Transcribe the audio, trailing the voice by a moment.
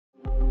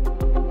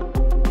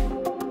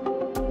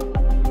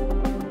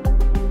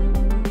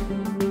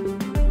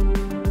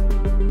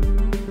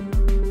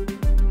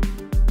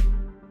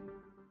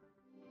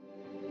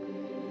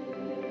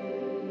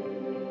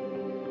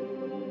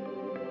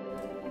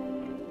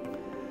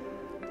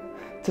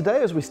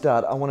Today as we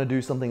start, I want to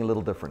do something a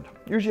little different.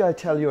 Usually I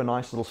tell you a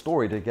nice little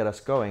story to get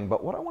us going,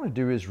 but what I want to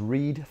do is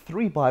read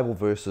 3 Bible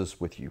verses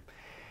with you.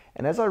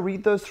 And as I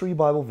read those 3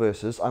 Bible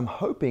verses, I'm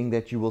hoping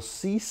that you will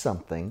see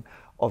something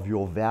of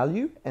your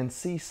value and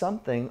see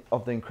something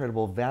of the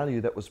incredible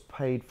value that was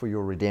paid for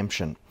your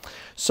redemption.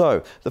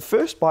 So, the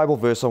first Bible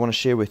verse I want to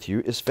share with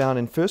you is found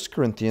in 1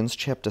 Corinthians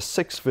chapter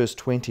 6, verse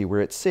 20, where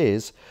it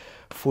says,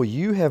 "For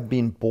you have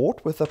been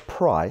bought with a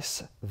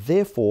price,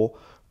 therefore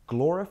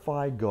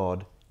glorify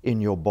God in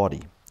your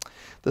body."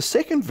 The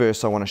second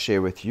verse I want to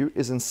share with you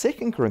is in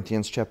 2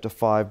 Corinthians chapter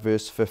 5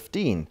 verse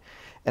 15,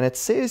 and it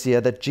says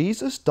here that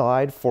Jesus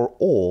died for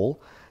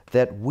all,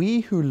 that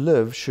we who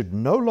live should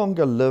no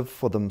longer live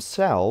for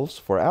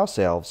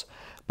ourselves,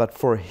 but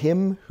for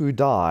him who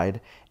died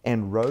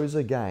and rose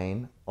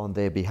again on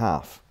their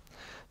behalf.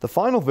 The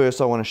final verse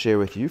I want to share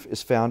with you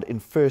is found in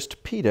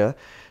 1 Peter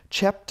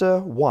chapter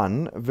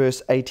 1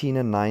 verse 18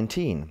 and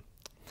 19.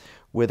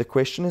 Where the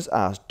question is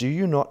asked, "Do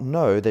you not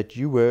know that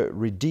you were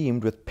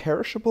redeemed with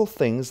perishable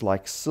things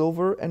like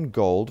silver and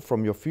gold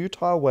from your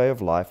futile way of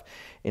life,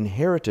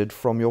 inherited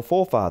from your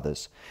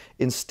forefathers?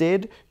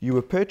 Instead, you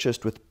were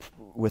purchased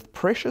with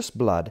precious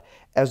blood,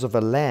 as of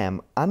a lamb,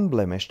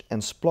 unblemished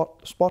and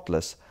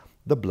spotless,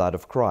 the blood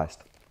of Christ."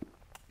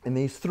 In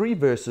these 3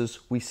 verses,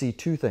 we see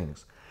 2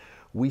 things.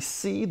 We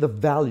see the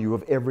value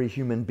of every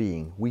human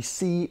being. We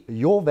see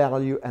your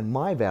value and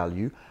my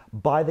value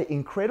by the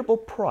incredible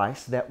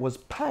price that was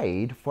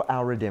paid for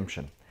our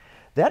redemption.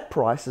 That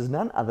price is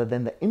none other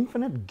than the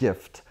infinite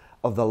gift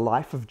of the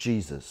life of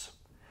Jesus.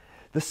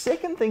 The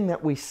second thing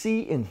that we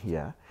see in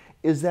here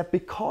is that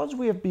because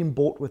we have been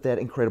bought with that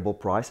incredible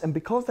price, and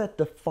because that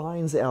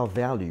defines our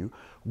value,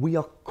 we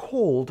are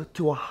called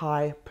to a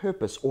high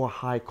purpose or a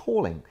high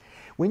calling.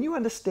 When you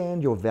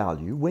understand your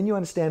value, when you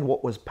understand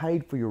what was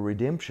paid for your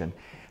redemption,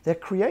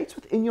 that creates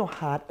within your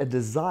heart a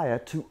desire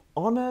to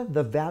honor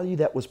the value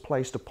that was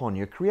placed upon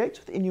you. It creates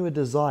within you a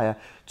desire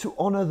to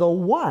honor the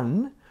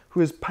one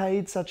who has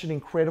paid such an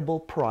incredible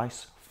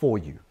price for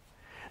you.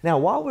 Now,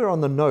 while we're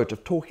on the note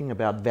of talking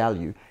about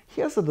value,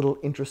 here's a little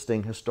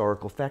interesting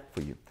historical fact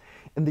for you.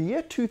 In the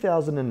year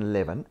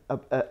 2011,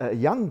 a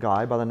young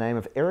guy by the name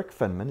of Eric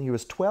Finman, he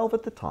was 12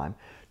 at the time,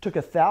 took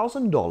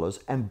 $1,000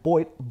 and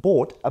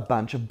bought a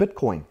bunch of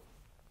Bitcoin.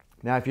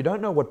 Now, if you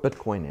don't know what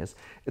Bitcoin is,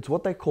 it's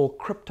what they call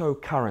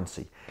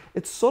cryptocurrency.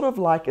 It's sort of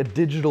like a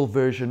digital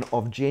version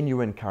of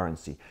genuine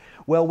currency.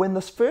 Well, when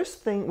this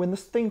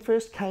thing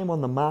first came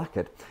on the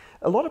market,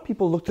 a lot of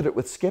people looked at it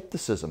with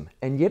skepticism,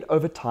 and yet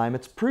over time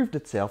it's proved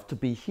itself to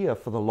be here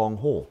for the long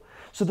haul.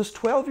 So this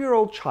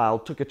 12-year-old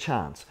child took a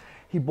chance.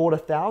 He bought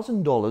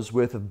 $1,000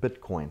 worth of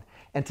Bitcoin,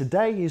 and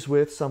today he's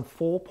worth some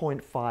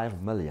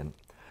 4.5 million.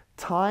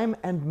 Time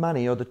and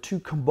money are the 2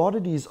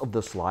 commodities of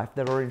this life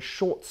that are in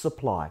short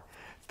supply.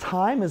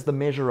 Time is the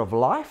measure of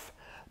life,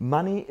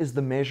 money is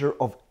the measure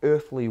of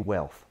earthly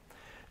wealth.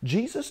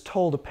 Jesus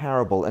told a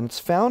parable, and it's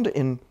found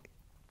in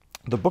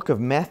the book of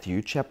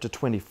Matthew, chapter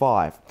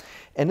 25.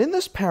 And in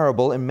this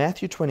parable, in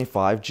Matthew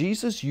 25,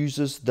 Jesus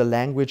uses the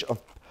language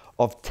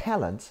of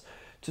talents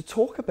to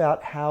talk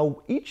about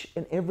how each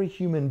and every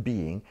human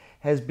being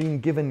has been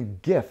given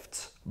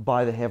gifts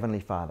by the Heavenly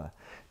Father.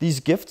 These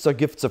gifts are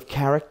gifts of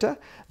character.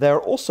 They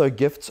are also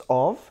gifts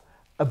of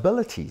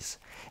abilities.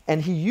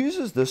 And he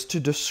uses this to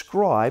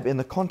describe, in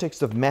the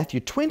context of Matthew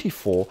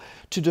 24,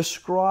 to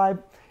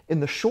describe in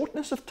the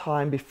shortness of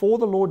time before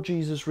the Lord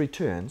Jesus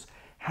returns,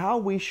 how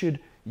we should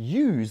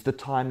use the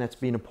time that's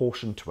been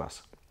apportioned to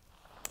us.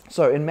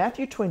 So in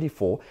Matthew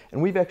 24,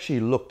 and we've actually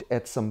looked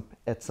at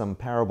some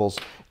parables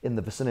in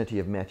the vicinity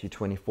of Matthew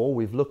 24.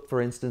 We've looked, for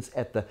instance,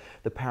 at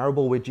the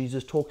parable where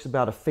Jesus talks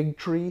about a fig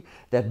tree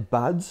that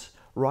buds,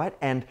 right?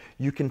 And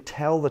you can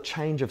tell the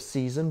change of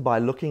season by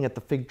looking at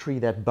the fig tree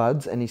that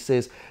buds. And he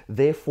says,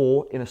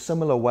 therefore, in a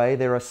similar way,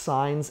 there are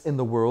signs in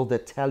the world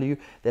that tell you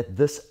that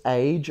this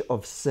age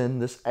of sin,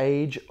 this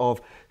age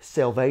of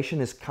salvation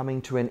is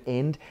coming to an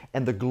end,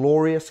 and the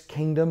glorious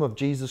kingdom of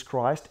Jesus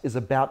Christ is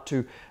about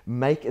to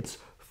make its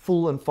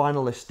full and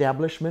final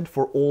establishment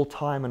for all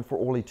time and for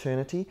all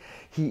eternity.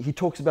 He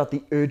talks about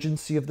the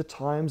urgency of the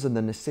times and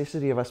the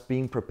necessity of us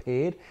being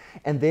prepared.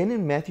 And then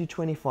in Matthew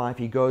 25,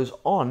 he goes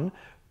on,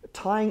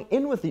 tying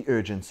in with the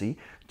urgency,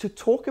 to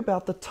talk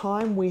about the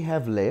time we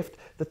have left,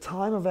 the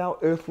time of our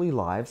earthly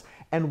lives,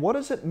 and what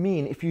does it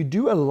mean if you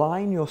do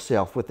align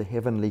yourself with the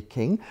heavenly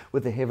King,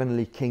 with the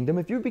heavenly kingdom,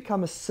 if you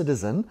become a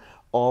citizen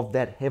of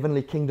that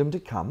heavenly kingdom to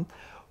come,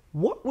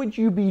 what would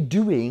you be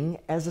doing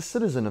as a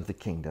citizen of the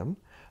kingdom,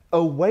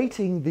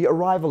 awaiting the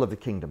arrival of the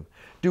kingdom?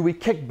 Do we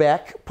kick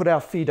back, put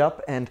our feet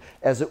up, and,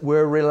 as it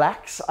were,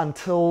 relax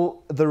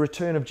until the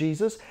return of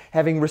Jesus?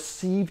 Having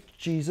received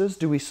Jesus,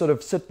 do we sort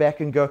of sit back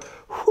and go,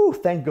 whew,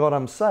 thank God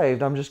I'm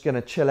saved, I'm just going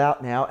to chill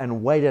out now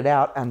and wait it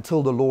out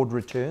until the Lord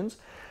returns?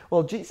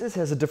 Well, Jesus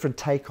has a different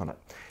take on it.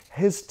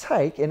 His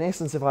take, in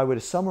essence, if I were to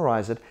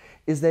summarize it,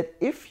 is that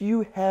if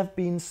you have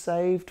been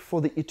saved for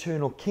the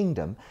eternal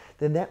kingdom,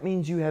 then that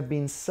means you have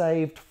been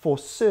saved for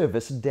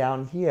service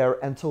down here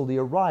until the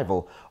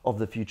arrival of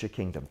the future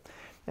kingdom.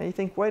 Now you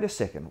think, wait a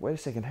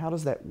second, how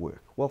does that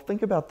work? Well,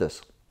 think about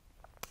this.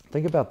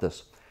 Think about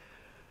this.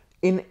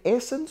 In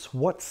essence,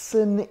 what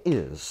sin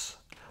is,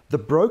 the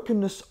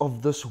brokenness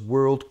of this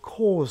world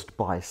caused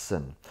by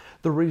sin,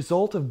 the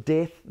result of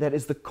death that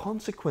is the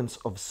consequence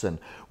of sin.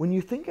 When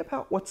you think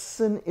about what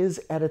sin is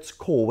at its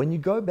core, when you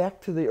go back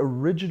to the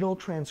original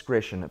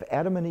transgression of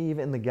Adam and Eve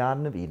in the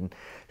Garden of Eden,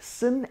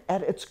 sin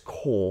at its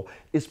core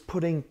is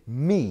putting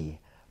me,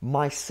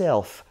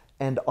 myself,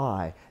 and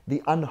I,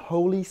 the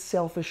unholy,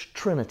 selfish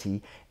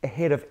Trinity,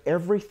 ahead of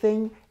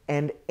everything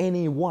and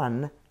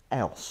anyone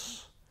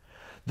else.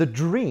 The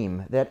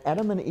dream that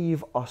Adam and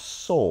Eve are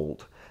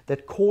sold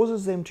that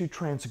causes them to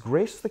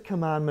transgress the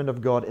commandment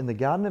of God in the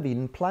Garden of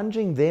Eden,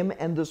 plunging them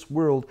and this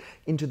world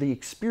into the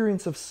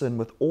experience of sin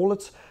with all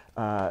its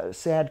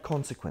sad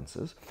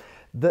consequences.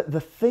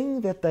 The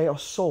thing that they are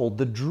sold,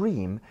 the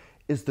dream,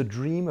 is the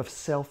dream of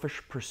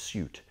selfish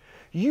pursuit.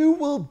 You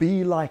will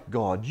be like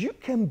God. You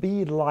can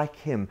be like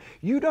Him.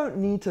 You don't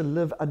need to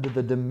live under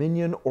the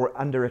dominion or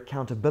under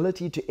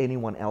accountability to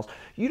anyone else.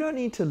 You don't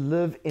need to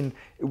live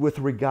with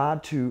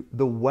regard to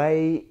the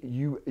way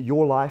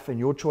your life and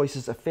your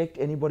choices affect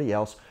anybody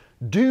else.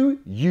 Do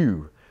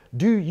you.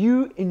 Do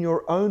you in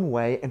your own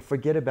way and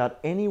forget about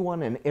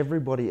anyone and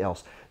everybody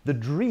else. The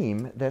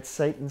dream that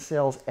Satan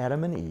sells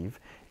Adam and Eve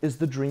is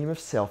the dream of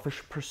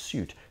selfish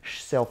pursuit,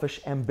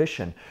 selfish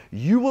ambition.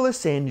 You will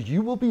ascend,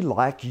 you will be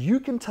like, you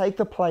can take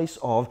the place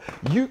of,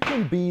 you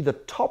can be the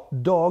top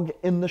dog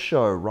in the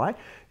show, right?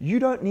 You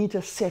don't need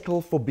to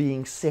settle for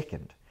being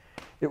second.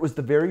 It was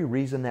the very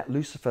reason that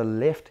Lucifer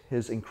left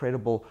his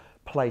incredible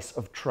place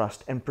of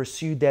trust and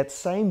pursued that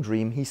same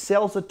dream. He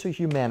sells it to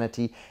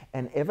humanity,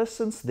 and ever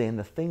since then,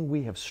 the thing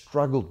we have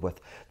struggled with,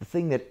 the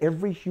thing that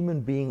every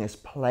human being is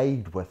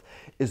plagued with,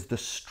 is the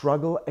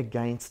struggle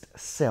against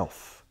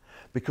self.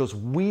 Because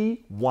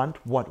we want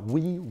what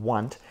we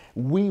want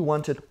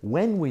it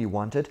when we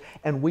want it,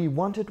 and we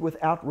want it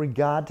without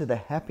regard to the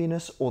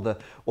happiness or the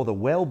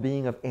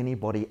well-being of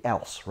anybody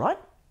else, right?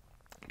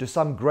 To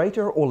some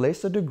greater or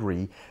lesser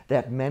degree,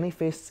 that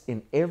manifests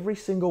in every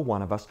single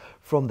one of us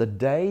from the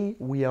day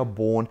we are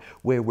born,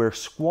 where we're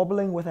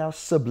squabbling with our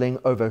sibling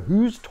over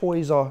whose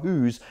toys are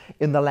whose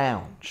in the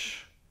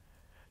lounge,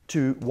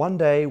 to one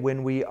day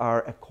when we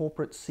are a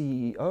corporate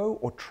CEO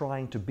or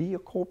trying to be a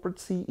corporate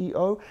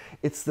CEO.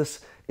 It's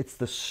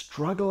the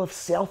struggle of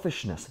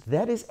selfishness.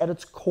 That is at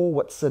its core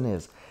what sin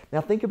is.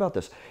 Now think about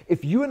this.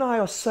 If you and I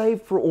are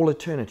saved for all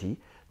eternity,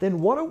 then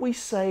what are we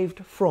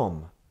saved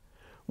from?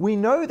 We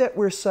know that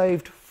we're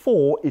saved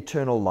for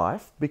eternal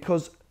life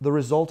because the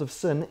result of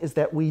sin is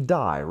that we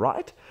die,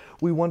 right?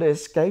 We want to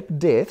escape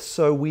death,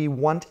 so we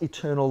want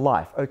eternal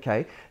life.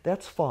 Okay,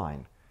 that's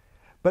fine.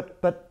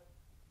 But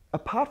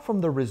apart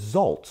from the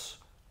results,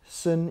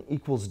 sin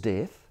equals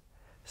death,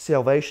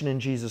 salvation in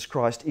Jesus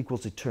Christ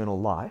equals eternal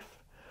life,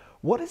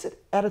 what is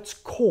it at its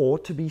core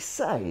to be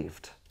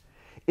saved?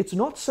 It's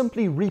not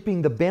simply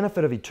reaping the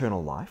benefit of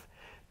eternal life.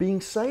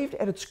 Being saved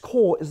at its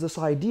core is this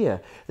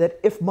idea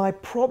that if my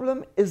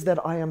problem is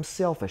that I am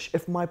selfish,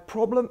 if my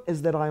problem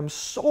is that I am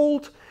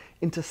sold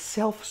into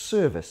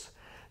self-service,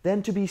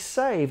 then to be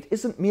saved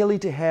isn't merely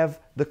to have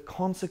the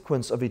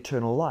consequence of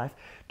eternal life.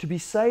 To be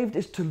saved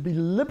is to be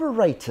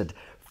liberated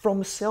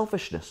from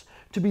selfishness,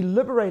 to be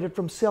liberated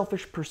from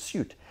selfish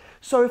pursuit.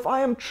 So if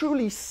I am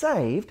truly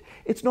saved,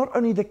 it's not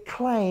only the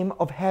claim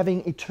of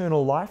having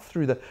eternal life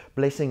through the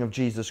blessing of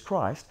Jesus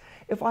Christ.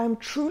 If I am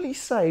truly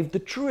saved, the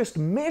truest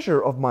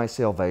measure of my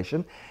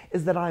salvation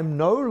is that I'm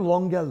no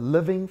longer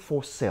living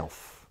for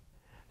self.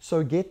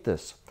 So get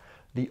this,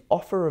 the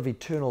offer of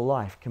eternal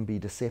life can be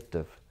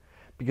deceptive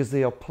because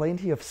there are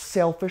plenty of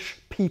selfish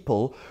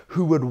people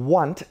who would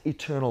want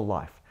eternal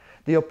life.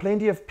 There are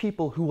plenty of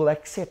people who will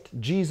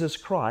accept Jesus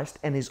Christ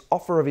and His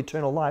offer of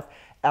eternal life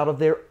out of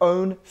their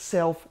own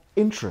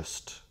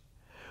self-interest,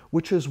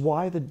 which is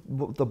why the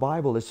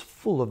Bible is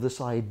full of this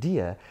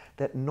idea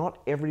that not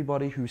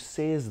everybody who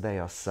says they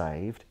are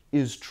saved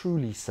is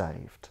truly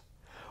saved.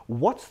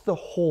 What's the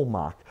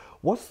hallmark?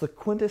 What's the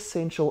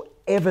quintessential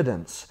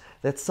evidence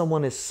that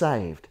someone is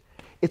saved?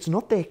 It's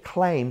not their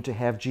claim to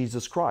have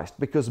Jesus Christ,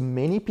 because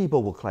many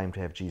people will claim to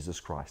have Jesus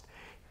Christ.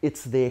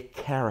 It's their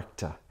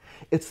character.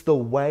 It's the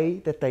way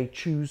that they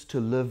choose to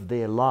live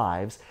their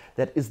lives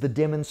that is the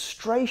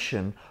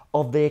demonstration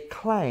of their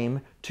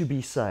claim to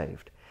be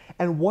saved.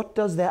 And what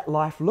does that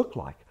life look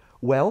like?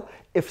 Well,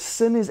 if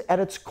sin is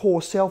at its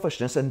core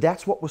selfishness, and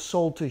that's what was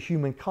sold to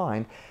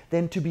humankind,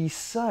 then to be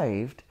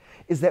saved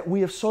is that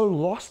we have so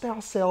lost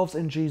ourselves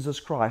in Jesus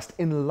Christ,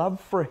 in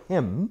love for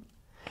Him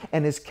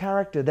and His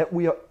character, that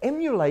we are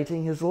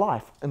emulating His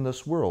life in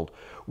this world.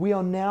 We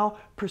are now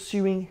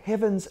pursuing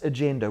heaven's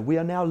agenda. We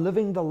are now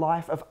living the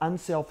life of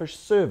unselfish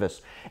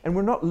service. And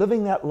we're not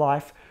living that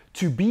life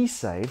to be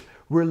saved.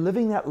 We're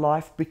living that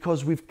life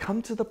because we've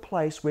come to the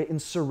place where in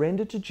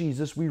surrender to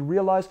Jesus, we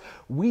realize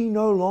we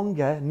no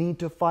longer need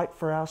to fight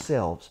for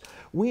ourselves.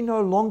 We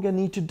no longer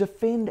need to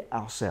defend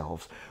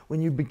ourselves.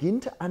 When you begin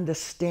to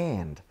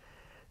understand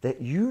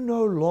that you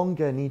no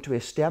longer need to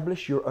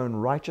establish your own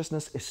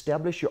righteousness,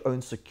 establish your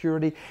own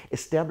security,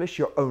 establish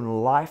your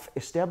own life,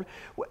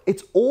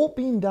 it's all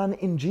been done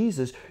in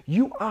Jesus.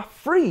 You are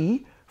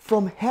free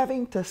from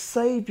having to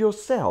save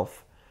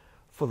yourself.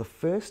 For the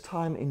first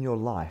time in your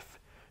life,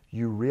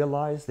 you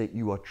realize that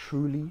you are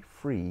truly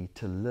free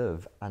to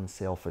live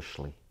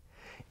unselfishly.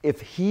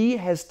 If He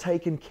has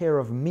taken care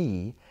of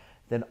me,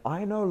 then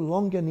I no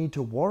longer need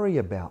to worry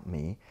about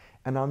me,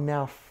 and I'm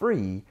now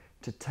free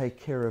to take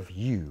care of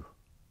you.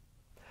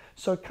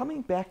 So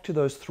coming back to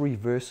those 3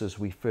 verses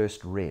we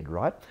first read,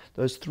 right?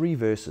 Those 3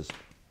 verses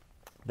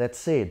that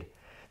said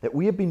that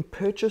we have been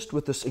purchased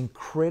with this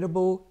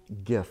incredible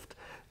gift.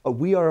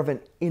 We are of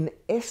an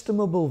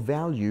inestimable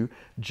value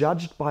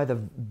judged by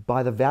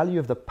the value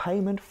of the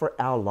payment for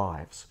our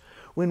lives.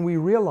 When we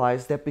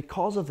realize that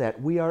because of that,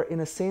 we are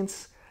in a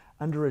sense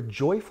under a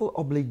joyful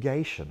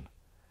obligation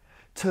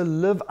to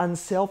live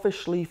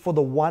unselfishly for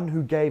the one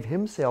who gave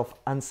Himself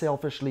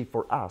unselfishly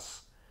for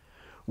us.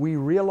 We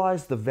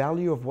realize the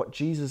value of what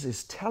Jesus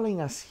is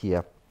telling us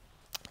here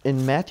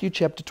in Matthew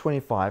chapter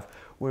 25,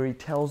 where He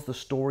tells the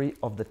story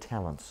of the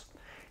talents.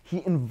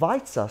 He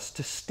invites us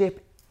to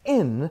step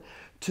in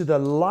to the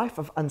life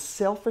of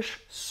unselfish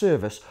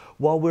service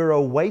while we're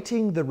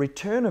awaiting the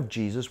return of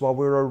Jesus, while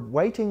we're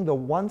awaiting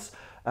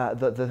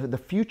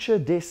the future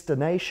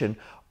destination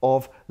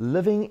of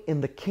living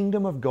in the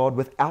kingdom of God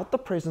without the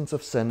presence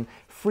of sin,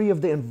 free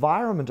of the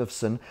environment of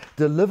sin,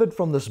 delivered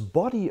from this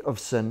body of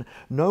sin,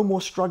 no more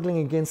struggling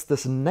against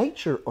this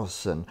nature of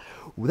sin.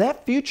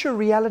 That future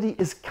reality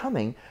is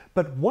coming,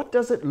 but what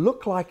does it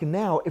look like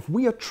now if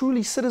we are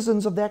truly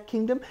citizens of that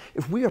kingdom?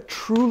 If we are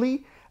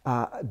truly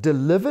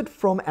delivered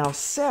from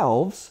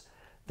ourselves,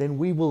 then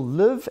we will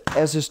live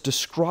as is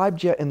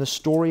described here in the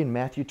story in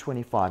Matthew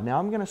 25. Now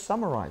I'm going to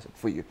summarize it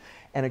for you,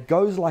 and it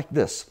goes like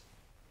this.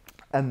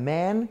 A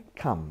man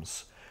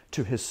comes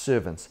to his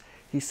servants.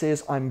 He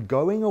says, I'm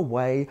going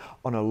away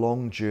on a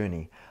long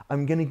journey.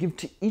 I'm going to give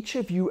to each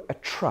of you a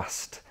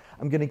trust.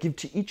 I'm going to give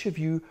to each of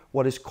you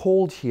what is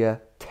called here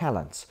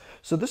talents.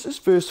 So this is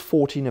verse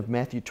 14 of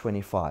Matthew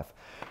 25.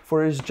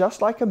 For it is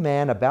just like a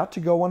man about to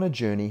go on a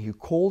journey who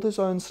called his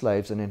own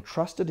slaves and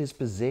entrusted his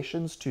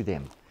possessions to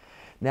them.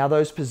 Now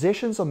those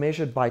possessions are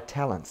measured by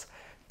talents.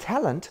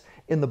 Talent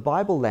in the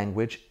Bible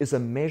language is a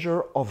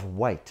measure of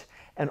weight.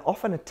 And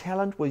often a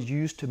talent was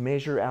used to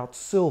measure out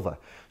silver.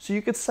 So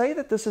you could say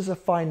that this is a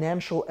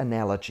financial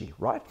analogy,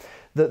 right?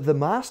 The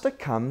master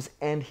comes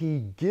and he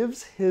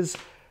gives his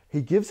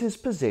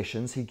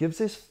possessions, he gives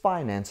his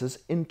finances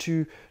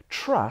into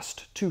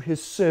trust to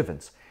his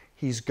servants.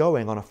 He's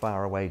going on a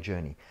faraway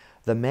journey.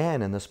 The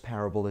man in this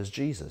parable is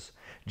Jesus.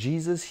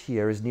 Jesus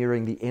here is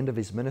nearing the end of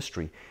his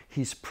ministry.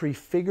 He's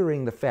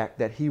prefiguring the fact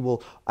that he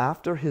will,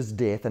 after his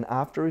death and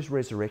after his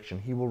resurrection,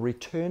 he will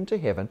return to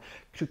heaven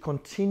to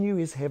continue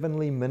his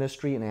heavenly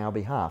ministry in our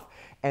behalf.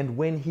 And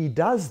when he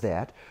does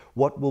that,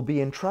 what will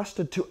be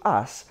entrusted to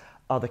us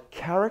are the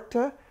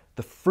character,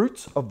 the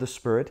fruits of the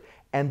Spirit,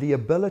 and the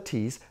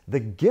abilities, the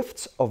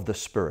gifts of the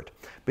Spirit.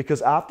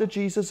 Because after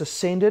Jesus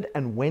ascended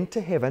and went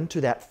to heaven,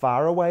 to that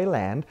faraway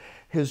land,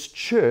 his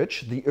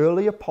church, the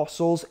early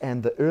apostles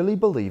and the early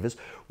believers,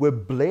 were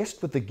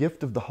blessed with the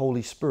gift of the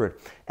Holy Spirit.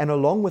 And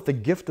along with the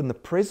gift and the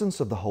presence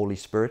of the Holy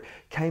Spirit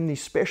came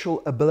these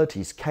special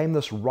abilities, came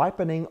this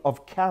ripening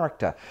of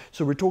character.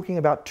 So we're talking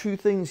about 2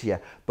 things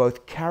here,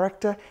 both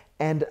character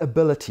and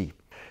ability.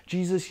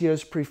 Jesus here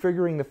is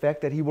prefiguring the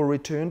fact that he will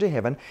return to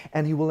heaven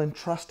and he will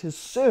entrust his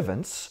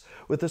servants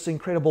with this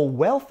incredible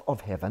wealth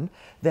of heaven,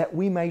 that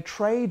we may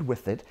trade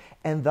with it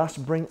and thus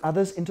bring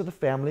others into the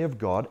family of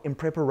God in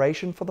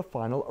preparation for the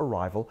final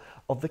arrival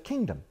of the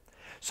kingdom.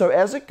 So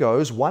as it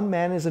goes, one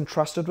man is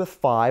entrusted with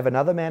 5,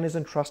 another man is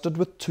entrusted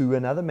with 2,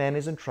 another man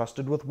is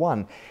entrusted with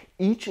 1.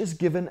 Each is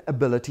given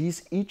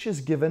abilities, each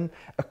is given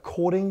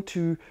according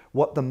to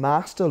what the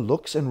master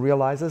looks and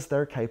realizes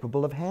they're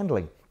capable of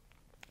handling.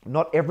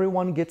 Not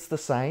everyone gets the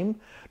same.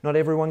 Not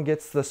everyone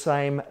gets the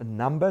same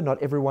number. Not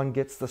everyone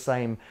gets the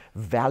same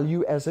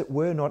value, as it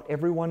were. Not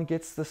everyone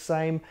gets the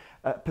same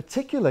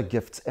particular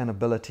gifts and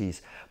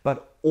abilities.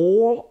 But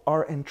all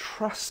are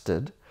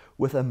entrusted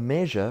with a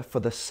measure for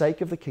the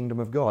sake of the kingdom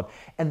of God.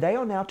 And they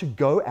are now to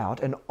go out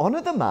and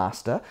honor the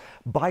master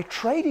by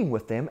trading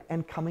with them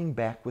and coming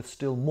back with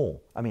still more.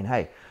 I mean,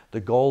 hey,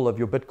 the goal of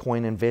your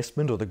Bitcoin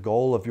investment or the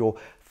goal of your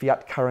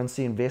fiat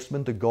currency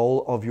investment, the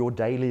goal of your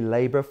daily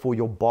labor for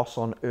your boss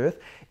on earth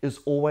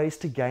is always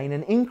to gain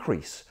an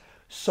increase.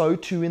 So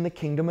too in the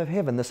kingdom of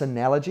heaven. This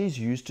analogy is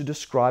used to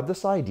describe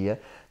this idea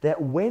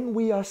that when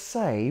we are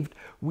saved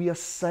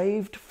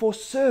for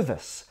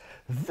service.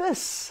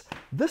 This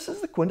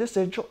is the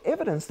quintessential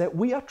evidence that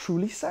we are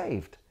truly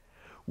saved.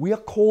 We are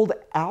called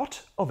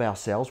out of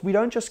ourselves. We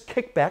don't just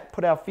kick back,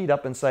 put our feet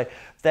up and say,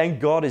 thank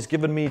God he's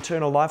given me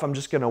eternal life. I'm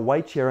just going to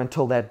wait here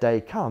until that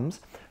day comes.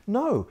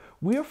 No,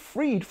 we are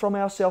freed from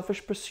our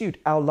selfish pursuit,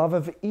 our love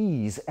of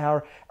ease,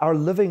 our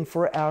living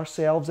for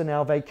ourselves and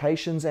our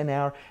vacations and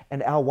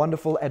our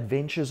wonderful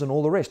adventures and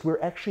all the rest.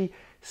 We're actually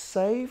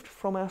saved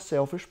from our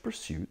selfish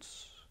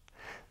pursuits.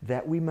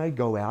 that we may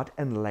go out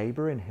and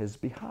labor in his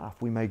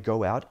behalf. We may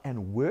go out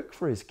and work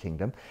for his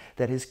kingdom,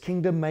 that his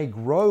kingdom may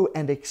grow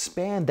and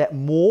expand, that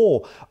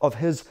more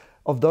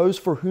of those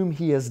for whom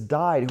he has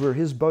died, who are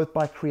his both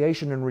by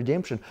creation and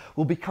redemption,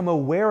 will become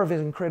aware of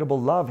his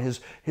incredible love,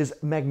 his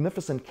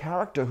magnificent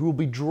character, who will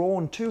be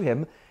drawn to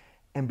him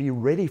and be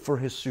ready for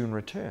his soon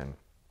return.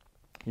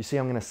 You see,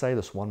 I'm going to say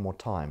this one more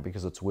time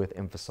because it's worth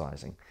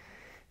emphasizing.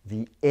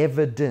 The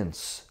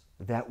evidence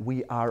that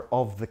we are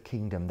of the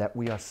kingdom, that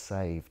we are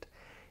saved,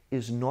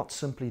 is not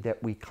simply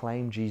that we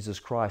claim Jesus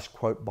Christ,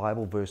 quote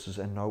Bible verses,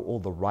 and know all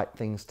the right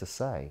things to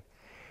say.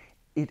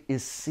 It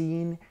is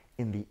seen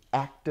in the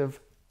active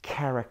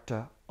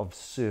character of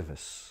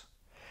service.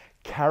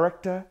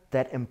 Character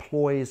that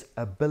employs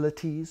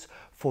abilities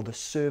for the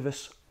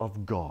service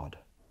of God.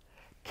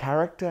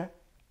 Character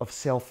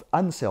of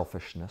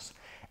unselfishness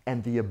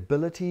and the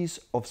abilities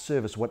of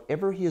service,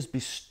 whatever he has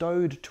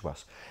bestowed to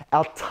us,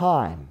 our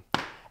time,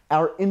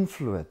 our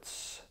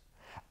influence,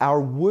 our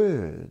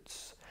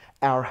words,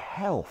 our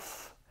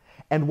health,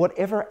 and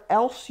whatever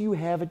else you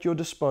have at your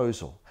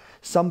disposal.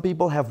 Some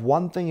people have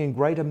one thing in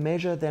greater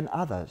measure than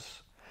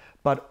others,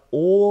 but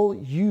all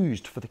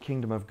used for the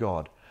kingdom of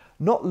God,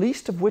 not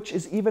least of which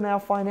is even our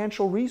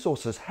financial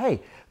resources.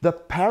 Hey, the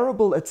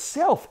parable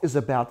itself is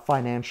about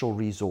financial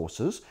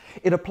resources.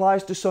 It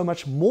applies to so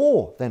much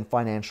more than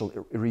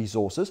financial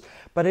resources,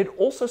 but it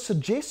also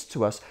suggests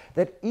to us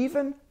that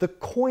even the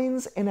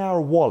coins in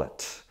our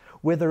wallet,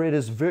 whether it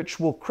is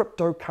virtual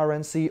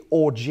cryptocurrency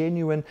or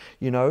genuine,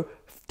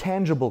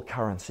 tangible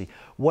currency,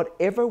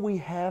 whatever we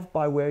have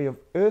by way of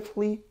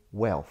earthly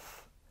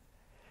wealth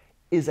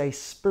is a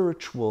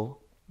spiritual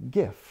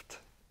gift.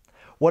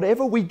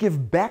 Whatever we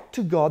give back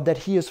to God that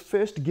he has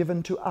first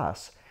given to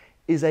us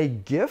is a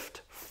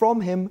gift from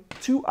him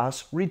to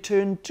us,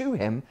 returned to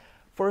him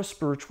for a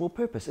spiritual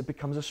purpose. It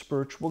becomes a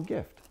spiritual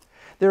gift.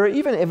 There are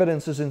even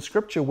evidences in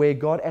Scripture where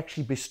God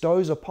actually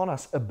bestows upon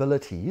us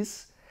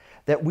abilities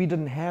that we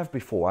didn't have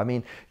before. I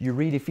mean, you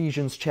read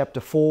Ephesians chapter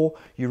 4,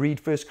 you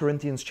read 1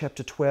 Corinthians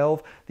chapter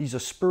 12. These are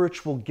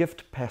spiritual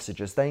gift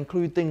passages. They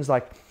include things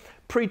like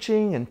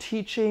preaching and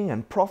teaching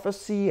and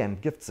prophecy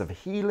and gifts of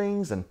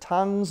healings and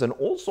tongues and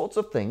all sorts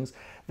of things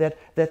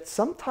that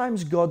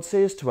sometimes God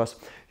says to us,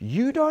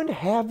 you don't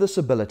have this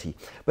ability,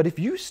 but if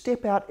you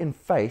step out in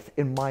faith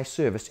in my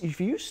service,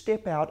 if you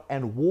step out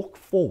and walk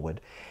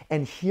forward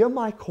and hear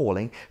my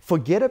calling,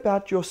 forget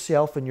about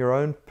yourself and your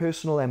own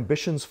personal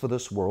ambitions for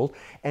this world,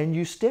 and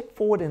you step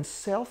forward in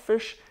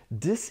selfish,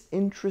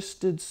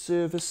 disinterested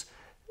service,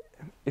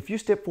 if you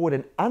step forward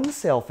in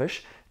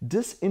unselfish,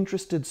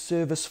 disinterested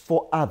service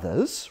for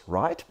others,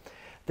 right,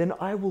 then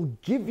I will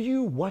give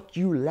you what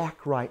you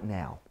lack right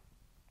now.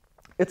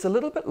 It's a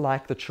little bit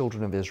like the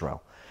children of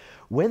Israel.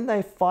 When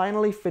they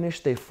finally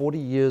finished their 40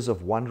 years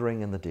of wandering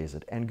in the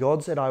desert, and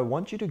God said, I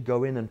want you to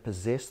go in and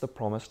possess the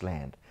promised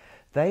land,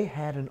 they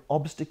had an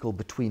obstacle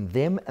between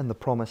them and the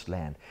promised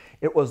land.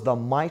 It was the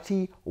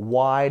mighty,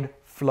 wide,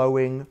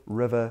 flowing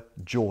river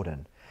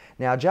Jordan.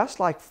 Now, just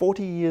like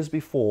 40 years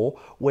before,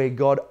 where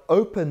God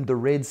opened the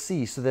Red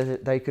Sea so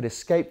that they could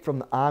escape from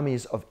the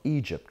armies of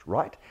Egypt,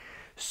 right?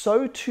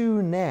 So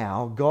too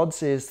now, God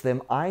says to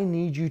them, I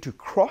need you to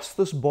cross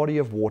this body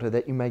of water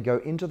that you may go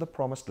into the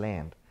promised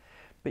land.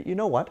 But you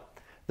know what?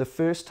 The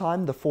first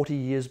time, the 40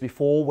 years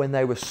before, when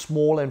they were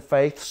small in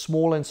faith,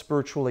 small in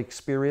spiritual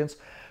experience,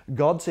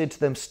 God said to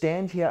them,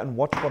 stand here and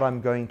watch what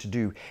I'm going to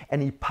do.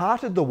 And he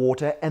parted the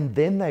water and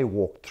then they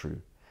walked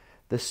through.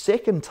 The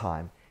second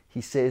time,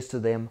 he says to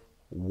them,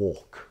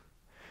 walk.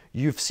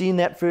 You've seen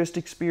that first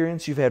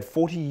experience. You've had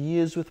 40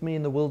 years with me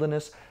in the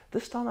wilderness.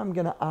 This time I'm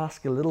going to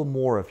ask a little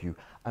more of you.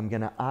 I'm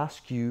going to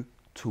ask you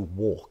to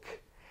walk.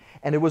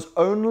 And it was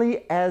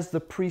only as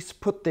the priests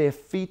put their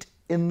feet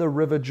in the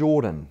river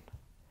Jordan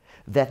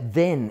that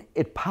then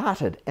it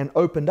parted and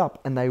opened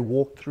up and they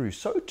walked through.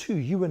 So too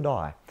you and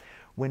I,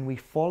 when we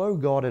follow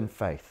God in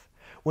faith,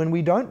 when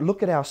we don't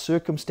look at our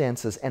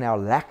circumstances and our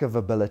lack of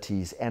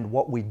abilities and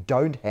what we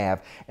don't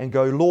have and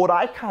go, Lord,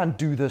 I can't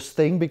do this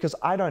thing because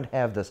I don't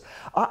have this.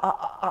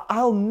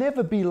 I'll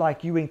never be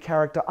like you in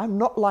character. I'm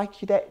not like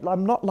that.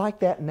 I'm not like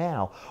that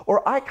now.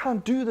 Or I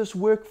can't do this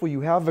work for you,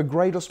 however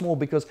great or small,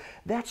 because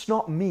that's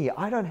not me.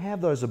 I don't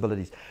have those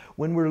abilities.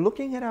 When we're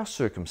looking at our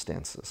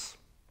circumstances,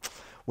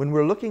 when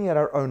we're looking at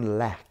our own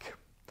lack,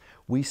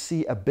 we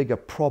see a bigger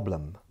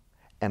problem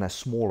and a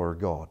smaller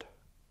God.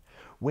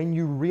 When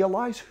you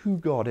realize who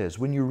God is,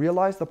 when you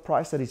realize the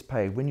price that he's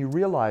paid, when you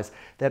realize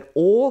that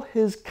all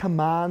his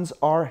commands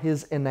are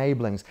his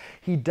enablings,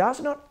 he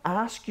does not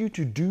ask you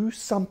to do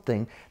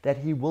something that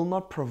he will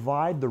not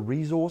provide the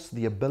resource,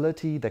 the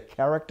ability, the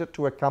character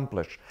to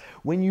accomplish.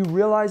 When you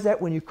realize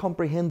that, when you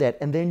comprehend that,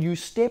 and then you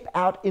step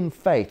out in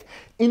faith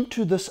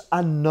into this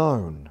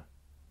unknown,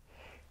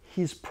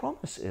 his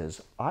promise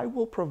is, I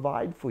will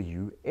provide for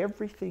you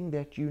everything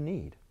that you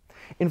need.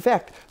 In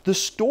fact, the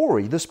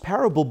story, this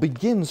parable,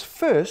 begins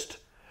first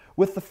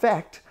with the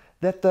fact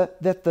that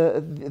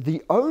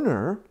the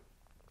owner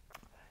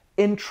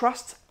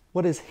entrusts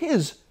what is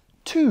his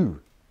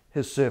to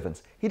his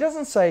servants. He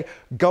doesn't say,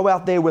 go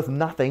out there with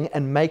nothing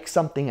and make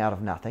something out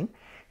of nothing.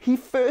 He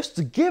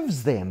first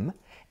gives them,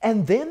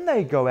 and then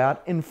they go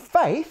out in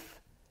faith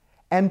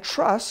and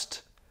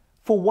trust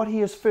for what he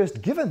has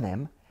first given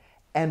them,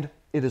 and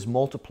it is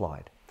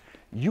multiplied.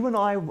 You and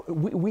I,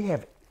 we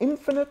have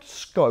infinite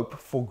scope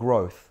for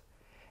growth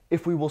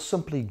if we will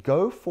simply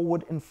go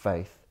forward in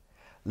faith,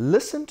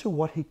 listen to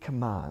what he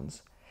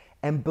commands,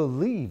 and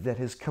believe that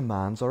his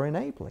commands are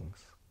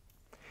enablings.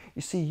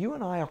 You see, you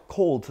and I are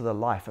called to the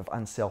life of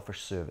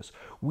unselfish service.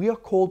 We are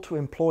called to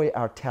employ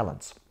our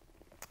talents.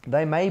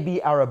 They may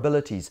be our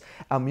abilities,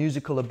 our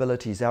musical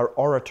abilities, our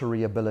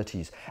oratory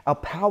abilities, our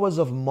powers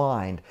of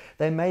mind.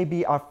 They may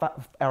be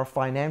our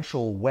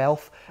financial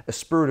wealth, a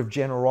spirit of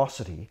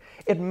generosity.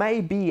 It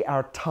may be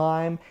our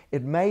time.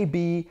 It may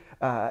be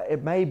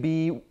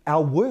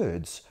our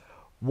words.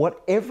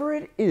 Whatever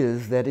it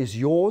is that is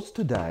yours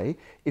today,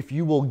 if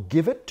you will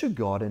give it to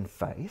God in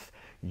faith,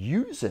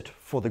 use it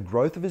for the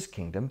growth of his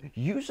kingdom,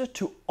 use it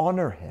to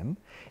honor him,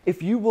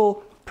 if you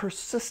will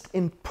persist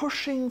in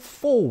pushing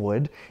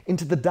forward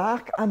into the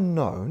dark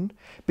unknown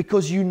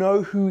because you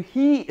know who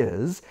he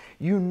is,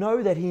 you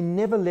know that he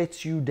never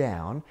lets you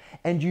down,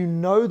 and you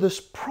know this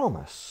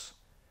promise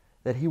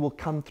that he will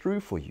come through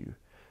for you,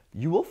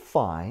 you will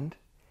find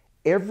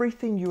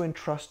everything you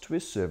entrust to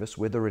his service,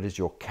 whether it is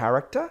your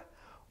character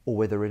or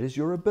whether it is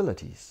your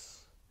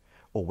abilities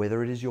or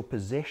whether it is your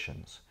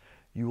possessions,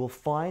 you will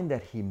find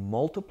that he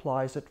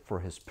multiplies it for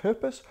his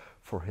purpose,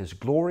 for his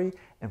glory,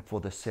 and for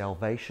the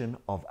salvation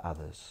of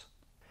others.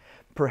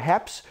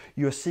 Perhaps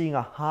you're seeing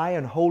a high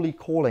and holy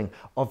calling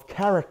of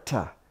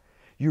character.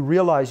 You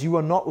realize you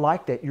are not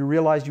like that. You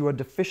realize you are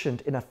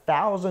deficient in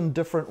 1,000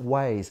 different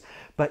ways,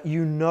 but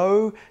you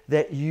know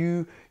that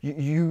you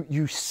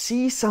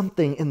see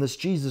something in this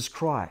Jesus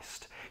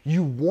Christ.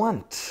 You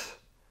want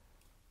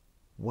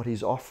what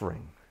he's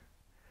offering.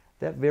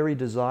 That very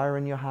desire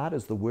in your heart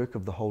is the work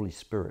of the Holy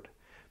Spirit.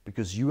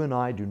 Because you and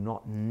I do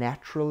not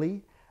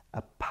naturally,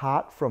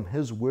 apart from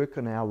his work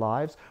in our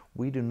lives,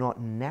 we do not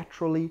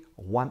naturally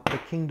want the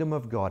kingdom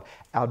of God.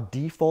 Our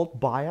default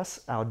bias,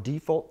 our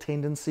default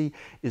tendency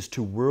is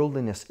to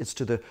worldliness. It's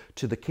to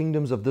the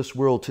kingdoms of this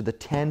world, to the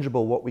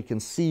tangible, what we can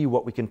see,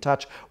 what we can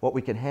touch, what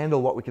we can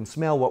handle, what we can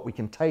smell, what we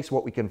can taste,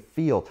 what we can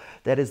feel.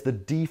 That is the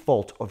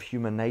default of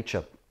human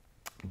nature.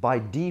 By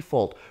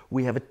default,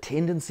 we have a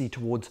tendency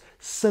towards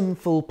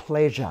sinful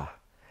pleasure.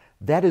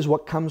 That is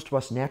what comes to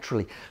us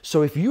naturally.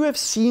 So if you have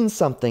seen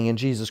something in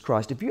Jesus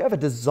Christ, if you have a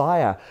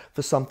desire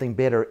for something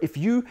better, if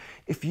you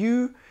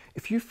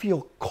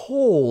feel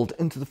called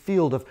into the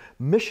field of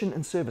mission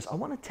and service, I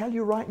want to tell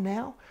you right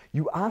now,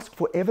 you ask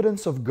for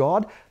evidence of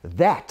God,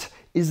 that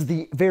is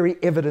the very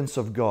evidence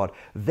of God.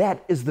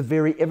 That is the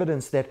very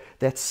evidence that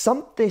there's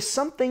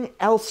something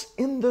else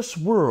in this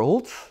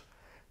world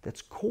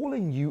that's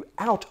calling you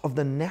out of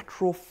the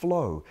natural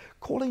flow,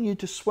 calling you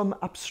to swim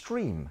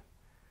upstream.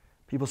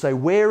 People say,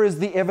 where is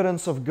the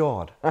evidence of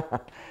God?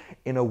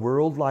 In a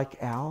world like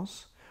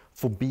ours,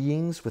 for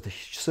beings with a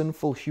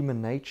sinful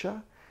human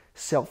nature,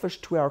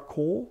 selfish to our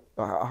core,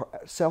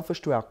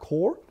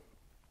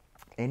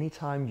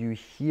 anytime you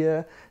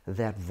hear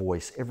that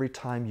voice, every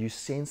time you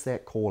sense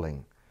that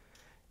calling,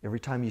 every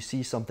time you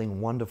see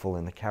something wonderful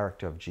in the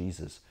character of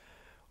Jesus,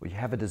 or you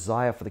have a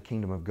desire for the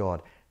kingdom of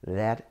God,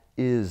 that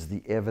is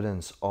the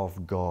evidence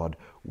of God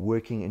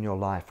working in your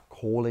life,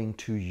 calling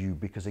to you,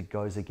 because it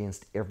goes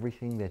against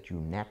everything that you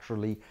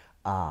naturally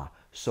are.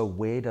 So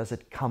where does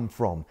it come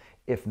from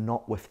if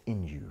not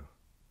within you?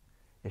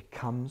 It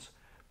comes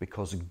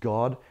because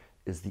God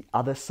is the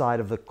other side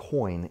of the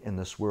coin in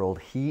this world.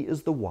 He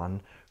is the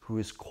one who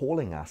is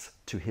calling us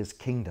to his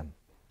kingdom.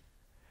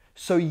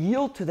 So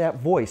yield to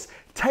that voice,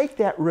 take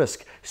that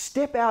risk,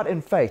 step out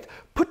in faith,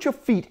 put your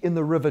feet in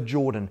the river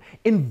Jordan,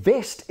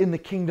 invest in the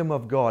kingdom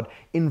of God,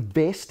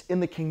 invest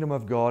in the kingdom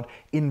of God,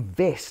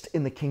 invest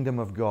in the kingdom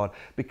of God,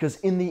 because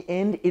in the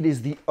end, it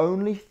is the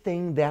only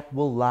thing that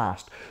will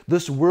last.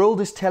 This world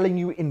is telling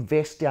you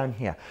invest down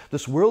here.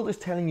 This world is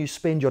telling you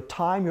spend your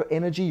time, your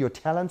energy, your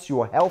talents,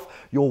 your health,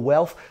 your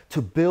wealth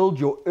to build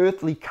your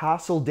earthly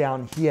castle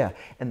down here.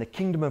 And the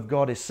kingdom of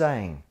God is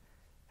saying,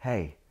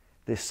 hey,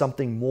 there's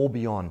something more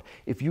beyond.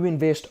 If you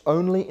invest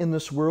only in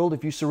this world,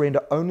 if you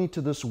surrender only to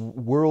this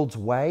world's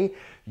way,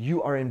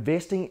 you are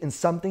investing in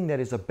something that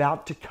is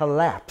about to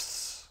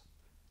collapse.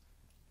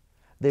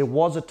 There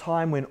was a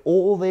time when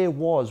all there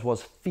was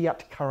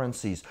fiat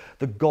currencies,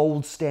 the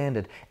gold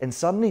standard, and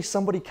suddenly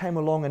somebody came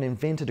along and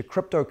invented a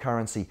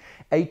cryptocurrency.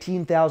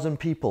 18,000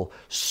 people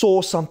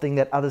saw something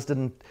that others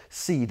didn't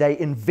see. They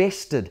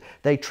invested,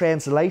 they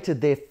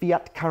translated their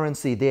fiat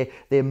currency,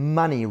 their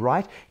money,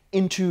 right,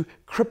 into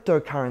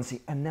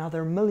cryptocurrency, and now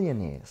they're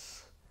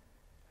millionaires.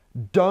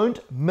 Don't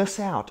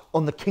miss out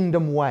on the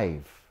kingdom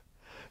wave.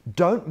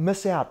 Don't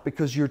miss out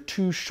because you're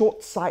too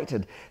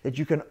short-sighted that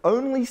you can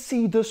only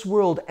see this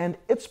world and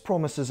its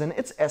promises and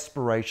its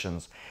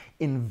aspirations.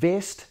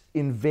 Invest,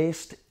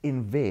 invest,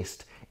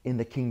 invest in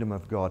the kingdom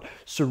of God.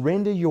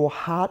 Surrender your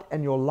heart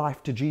and your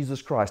life to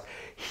Jesus Christ.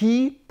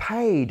 He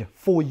paid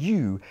for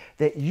you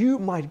that you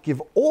might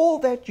give all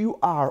that you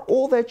are,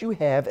 all that you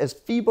have, as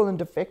feeble and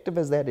defective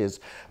as that is,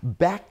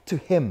 back to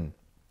Him.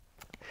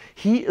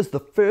 He is the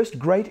first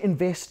great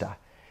investor,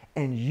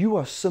 and you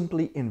are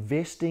simply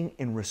investing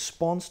in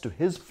response to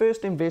His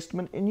first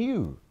investment in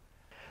you.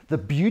 The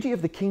beauty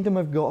of the kingdom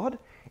of God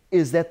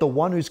is that the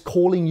one who's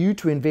calling you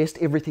to invest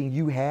everything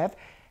you have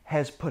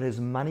has put his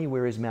money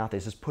where his mouth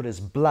is, has put his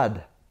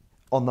blood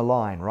on the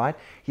line, right?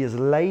 He has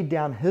laid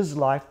down his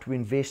life to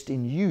invest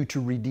in you,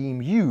 to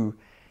redeem you,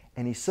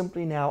 and he's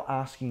simply now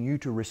asking you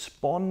to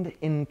respond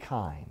in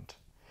kind.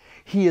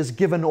 He has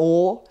given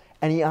all,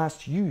 and he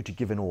asks you to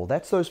give in all.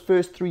 That's those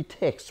first three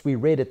texts we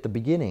read at the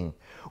beginning.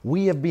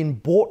 We have been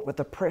bought with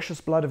the precious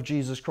blood of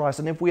Jesus Christ.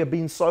 And if we have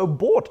been so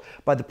bought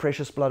by the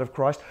precious blood of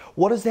Christ,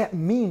 what does that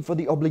mean for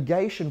the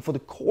obligation, for the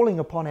calling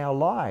upon our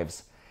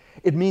lives?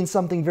 It means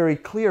something very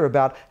clear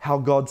about how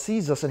God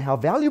sees us and how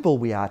valuable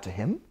we are to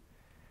Him.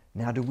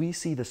 Now, do we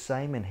see the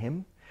same in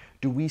Him?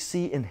 Do we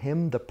see in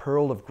Him the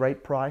pearl of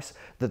great price,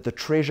 that the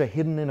treasure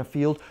hidden in a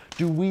field?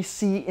 Do we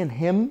see in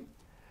Him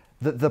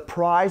the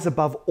prize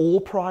above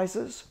all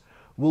prizes?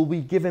 Will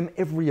we give Him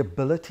every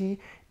ability,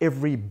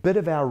 every bit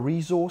of our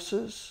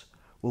resources?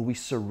 Will we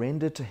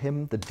surrender to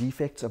Him the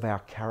defects of our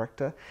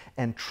character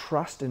and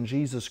trust in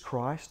Jesus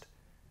Christ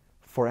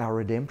for our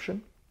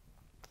redemption?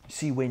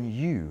 See, when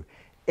you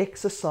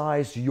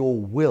exercise your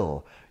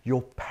will,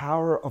 your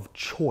power of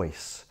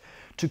choice,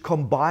 to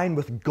combine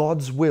with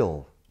God's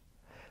will,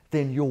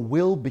 then your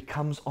will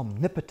becomes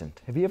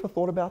omnipotent. Have you ever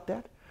thought about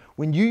that?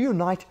 When you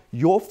unite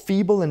your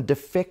feeble and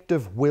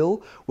defective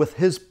will with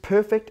His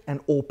perfect and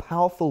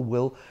all-powerful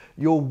will,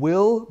 your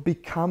will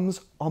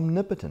becomes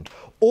omnipotent.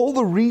 All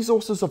the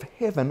resources of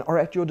heaven are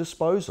at your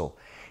disposal.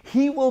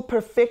 He will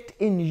perfect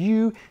in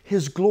you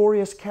His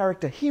glorious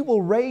character. He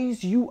will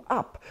raise you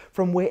up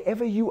from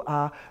wherever you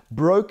are,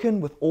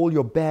 broken with all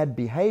your bad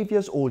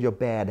behaviors, all your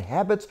bad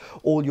habits,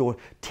 all your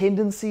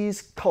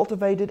tendencies,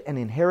 cultivated and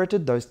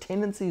inherited, those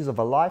tendencies of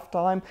a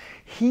lifetime.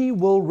 He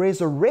will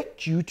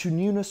resurrect you to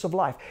newness of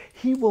life.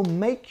 He will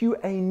make you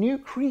a new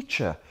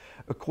creature,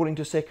 according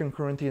to 2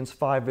 Corinthians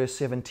 5, verse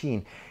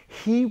 17.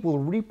 He will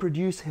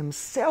reproduce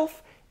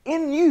Himself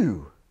in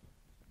you.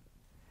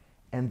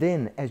 And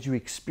then, as you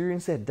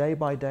experience that day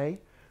by day,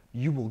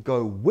 you will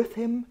go with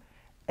Him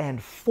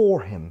and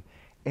for Him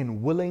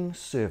in willing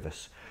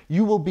service.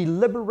 You will be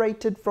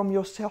liberated from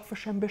your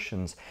selfish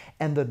ambitions,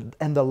 and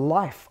the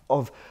life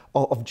of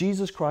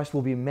Jesus Christ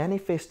will be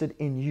manifested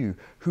in you,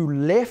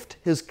 who left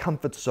His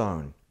comfort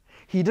zone.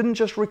 He didn't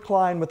just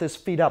recline with His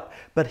feet up,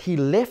 but He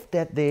left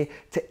that there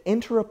to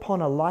enter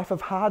upon a life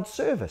of hard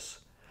service,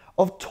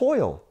 of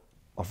toil,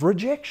 of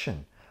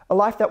rejection. A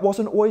life that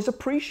wasn't always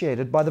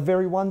appreciated by the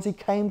very ones He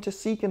came to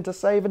seek and to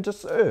save and to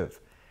serve.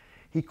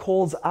 He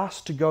calls us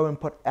to go and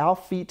put our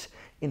feet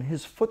in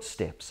His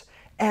footsteps.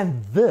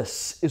 And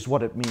this is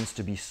what it means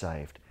to be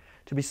saved.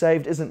 To be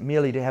saved isn't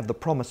merely to have the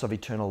promise of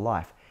eternal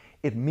life.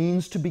 It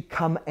means to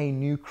become a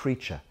new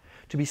creature.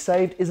 To be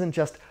saved isn't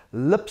just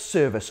lip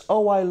service.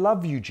 Oh, I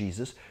love you,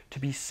 Jesus. To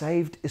be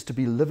saved is to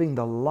be living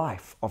the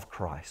life of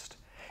Christ.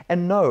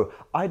 And no,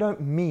 I don't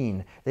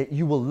mean that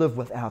you will live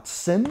without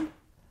sin.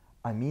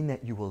 I mean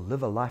that you will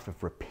live a life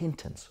of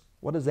repentance.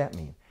 What does that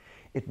mean?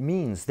 It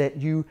means that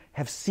you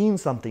have seen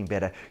something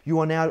better. You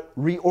are now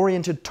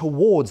reoriented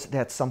towards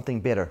that something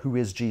better, who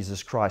is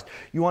Jesus Christ.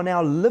 You are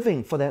now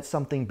living for that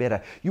something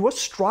better. You are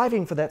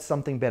striving for that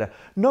something better.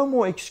 No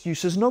more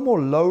excuses, no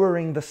more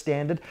lowering the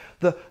standard.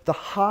 The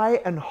high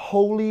and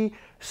holy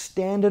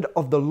standard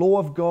of the law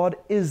of God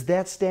is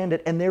that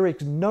standard, and there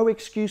is no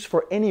excuse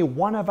for any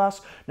one of us,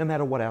 no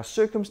matter what our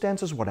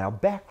circumstances, what our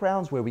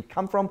backgrounds, where we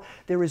come from.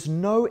 There is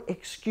no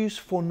excuse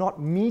for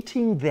not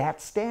meeting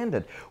that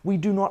standard. We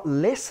do not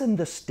lessen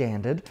the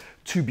standard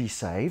to be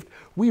saved.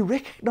 We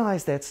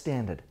recognize that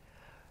standard,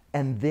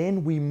 and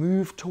then we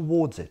move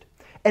towards it.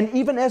 And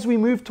even as we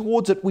move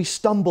towards it, we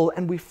stumble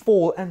and we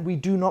fall and we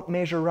do not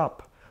measure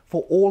up,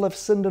 for all have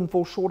sinned and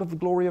fall short of the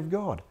glory of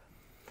God.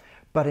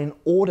 But in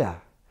order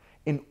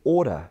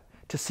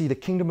to see the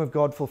kingdom of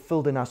God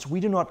fulfilled in us, we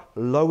do not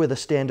lower the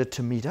standard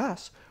to meet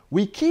us.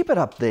 We keep it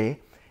up there,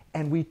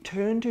 and we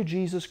turn to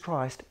Jesus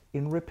Christ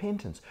in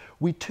repentance.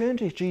 We turn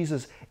to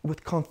Jesus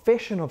with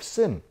confession of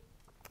sin.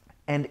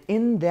 And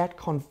in that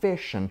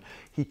confession,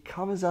 He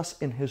covers us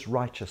in His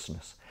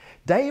righteousness.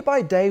 Day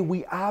by day,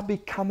 we are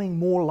becoming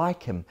more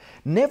like Him,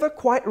 never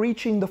quite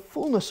reaching the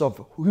fullness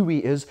of who He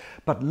is,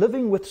 but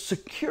living with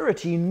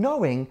security,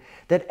 knowing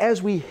that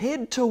as we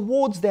head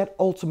towards that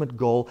ultimate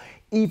goal,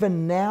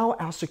 even now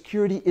our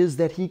security is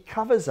that He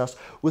covers us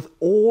with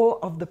all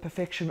of the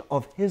perfection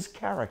of His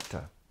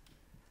character.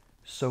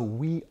 So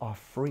we are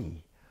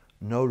free,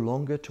 no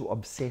longer to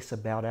obsess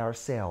about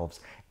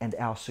ourselves and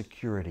our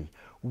security.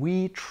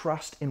 We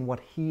trust in what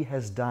He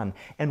has done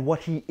and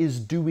what He is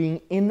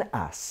doing in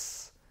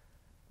us.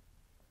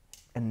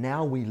 And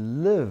now we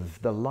live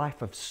the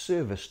life of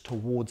service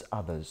towards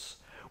others.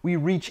 We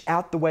reach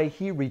out the way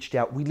He reached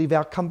out. We leave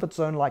our comfort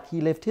zone like He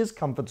left His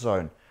comfort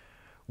zone.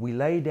 We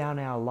lay down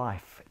our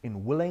life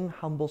in willing,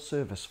 humble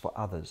service for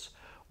others.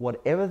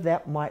 Whatever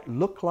that might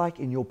look like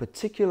in your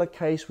particular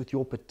case, with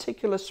your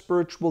particular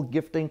spiritual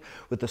gifting,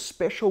 with the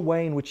special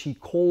way in which He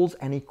calls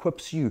and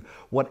equips you,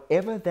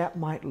 whatever that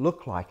might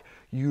look like,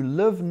 you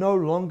live no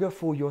longer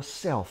for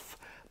yourself,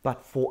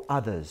 but for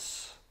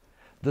others.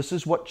 This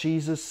is what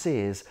Jesus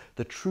says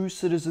the true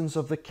citizens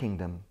of the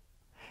kingdom,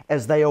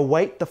 as they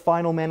await the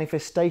final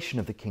manifestation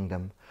of the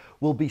kingdom,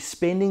 will be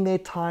spending their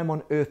time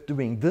on earth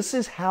doing. This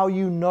is how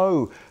you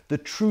know the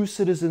true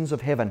citizens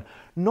of heaven.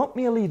 Not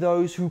merely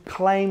those who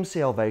claim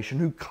salvation,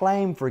 who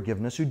claim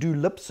forgiveness, who do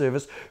lip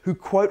service, who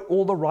quote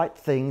all the right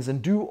things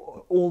and do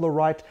all the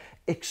right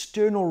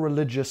external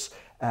religious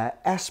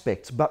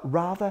aspects, but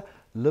rather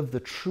live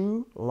the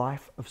true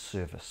life of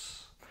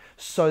service.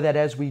 So that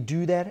as we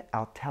do that,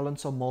 our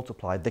talents are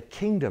multiplied. The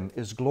kingdom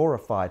is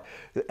glorified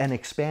and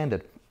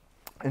expanded.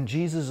 And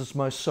Jesus'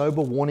 most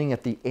sober warning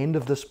at the end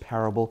of this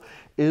parable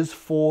is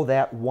for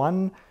that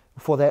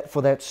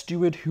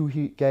steward who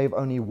He gave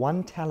only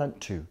 1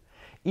 talent to.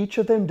 Each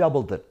of them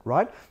doubled it,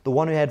 right? The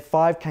one who had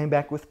 5 came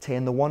back with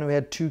 10. The one who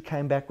had 2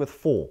 came back with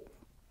 4.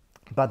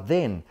 But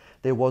then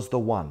there was the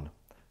one.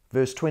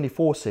 Verse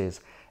 24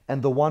 says,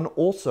 "And the one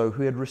also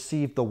who had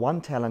received the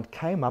 1 talent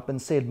came up and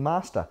said,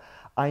 Master,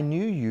 I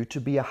knew you to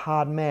be a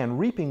hard man,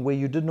 reaping where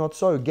you did not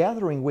sow,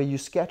 gathering where you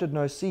scattered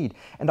no seed.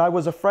 And I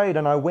was afraid,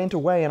 and I went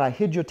away, and I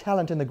hid your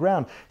talent in the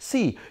ground.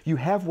 See, you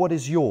have what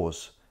is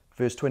yours."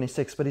 Verse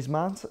 26, "But his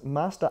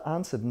master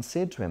answered and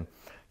said to him,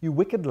 You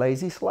wicked,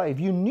 lazy slave,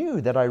 you knew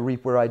that I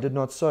reap where I did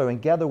not sow,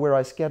 and gather where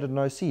I scattered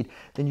no seed.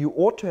 Then you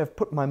ought to have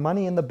put my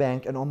money in the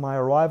bank, and on my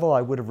arrival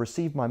I would have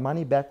received my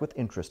money back with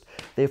interest.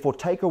 Therefore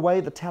take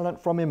away the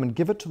talent from him, and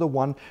give it to the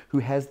one who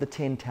has the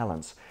 10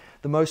 talents.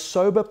 The most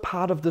sober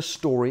part of this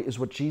story is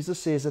what Jesus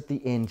says at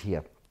the end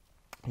here.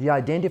 He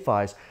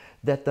identifies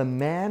that the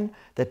man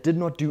that did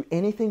not do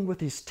anything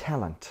with his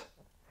talent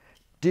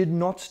did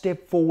not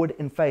step forward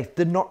in faith,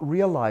 did not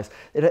realize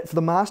that if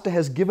the master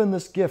has given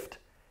this gift,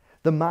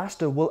 the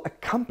master will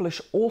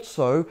accomplish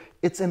also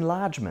its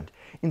enlargement.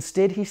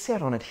 Instead, he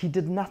sat on it. He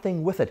did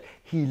nothing with it.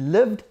 He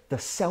lived the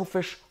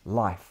selfish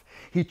life.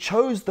 He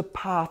chose the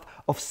path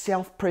of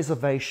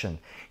self-preservation.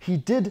 He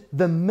did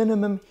the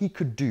minimum he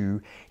could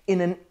do in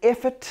an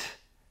effort,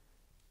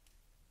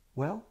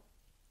 well,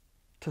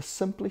 to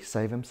simply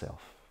save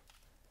himself.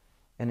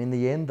 And in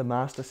the end, the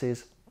master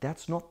says,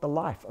 that's not the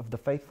life of the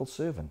faithful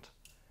servant.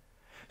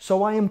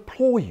 So I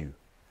implore you,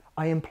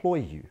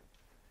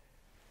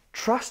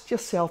 trust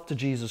yourself to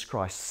Jesus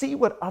Christ. See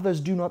what others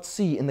do not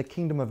see in the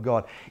kingdom of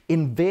God.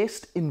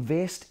 Invest,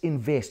 invest,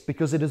 invest,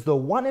 because it is the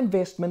one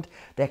investment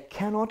that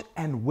cannot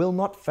and will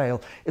not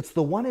fail. It's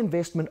the one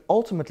investment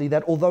ultimately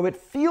that, although it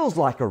feels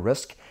like a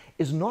risk,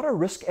 is not a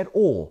risk at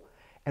all.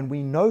 And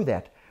we know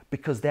that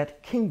because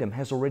that kingdom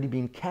has already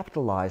been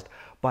capitalized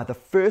by the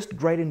first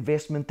great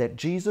investment that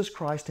Jesus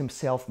Christ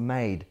Himself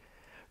made.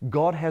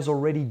 God has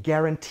already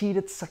guaranteed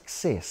its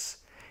success.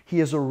 He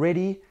has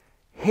already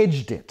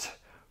hedged it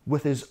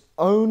with His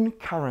own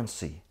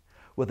currency,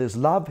 with His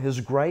love,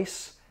 His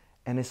grace,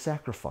 and His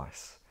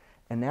sacrifice.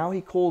 And now He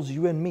calls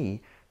you and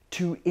me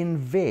to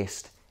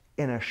invest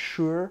in a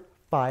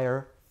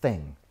surefire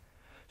thing.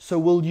 So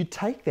will you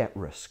take that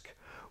risk?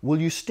 Will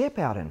you step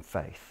out in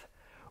faith?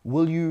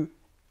 Will you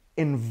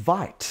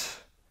invite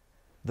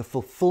the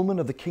fulfillment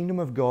of the kingdom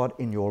of God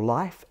in your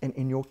life and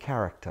in your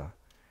character?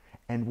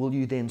 And will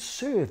you then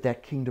serve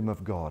that kingdom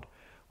of God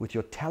with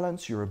your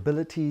talents, your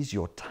abilities,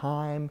 your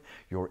time,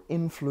 your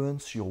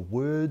influence, your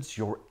words,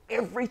 your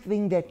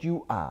everything that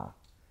you are?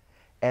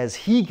 As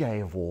He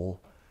gave all,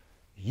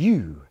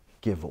 you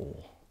give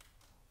all.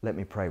 Let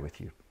me pray with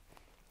you.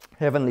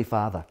 Heavenly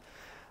Father,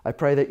 I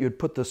pray that you'd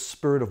put the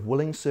spirit of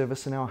willing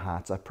service in our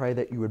hearts. I pray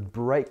that you would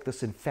break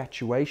this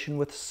infatuation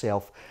with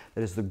self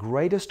that is the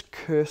greatest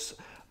curse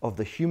of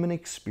the human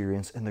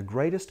experience and the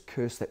greatest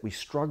curse that we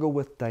struggle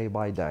with day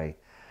by day.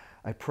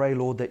 I pray,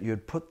 Lord, that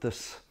you'd put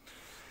this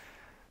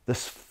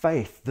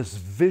faith, this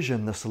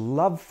vision, this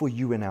love for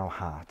you in our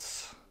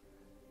hearts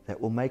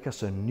that will make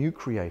us a new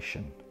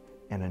creation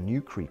and a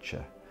new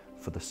creature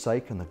for the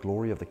sake and the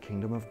glory of the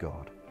kingdom of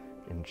God.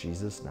 In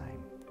Jesus'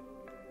 name,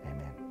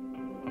 amen.